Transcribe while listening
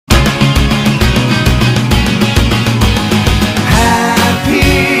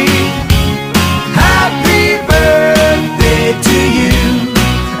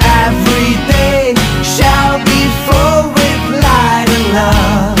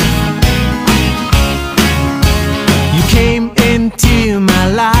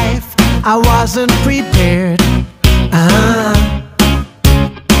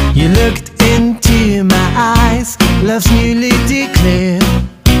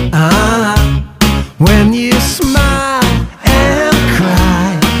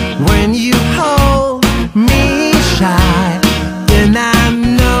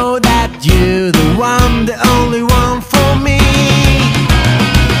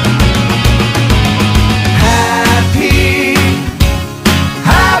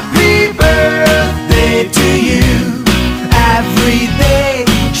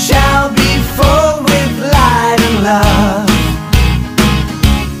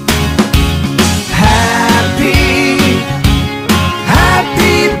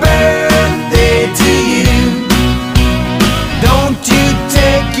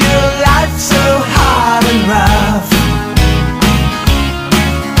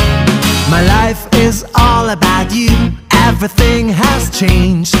My life is all about you. Everything has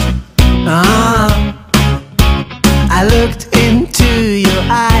changed. I looked into your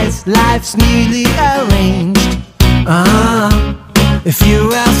eyes. Life's newly arranged. If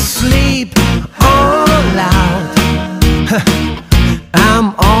you're asleep or loud, I'm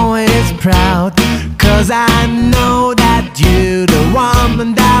always proud, 'cause I know that you're the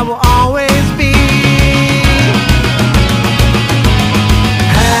woman that will always be.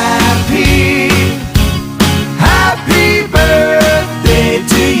 Happy birthday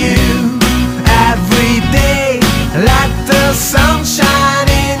to you. Every day let the sunshine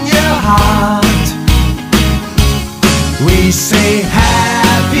in your heart. We say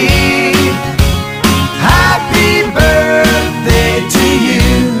happy birthday to you.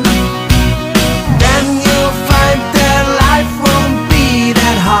 Then you'll find that life won't be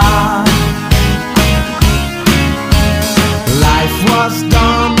that hard. Life was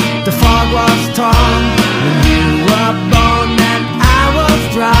done, the fog was torn.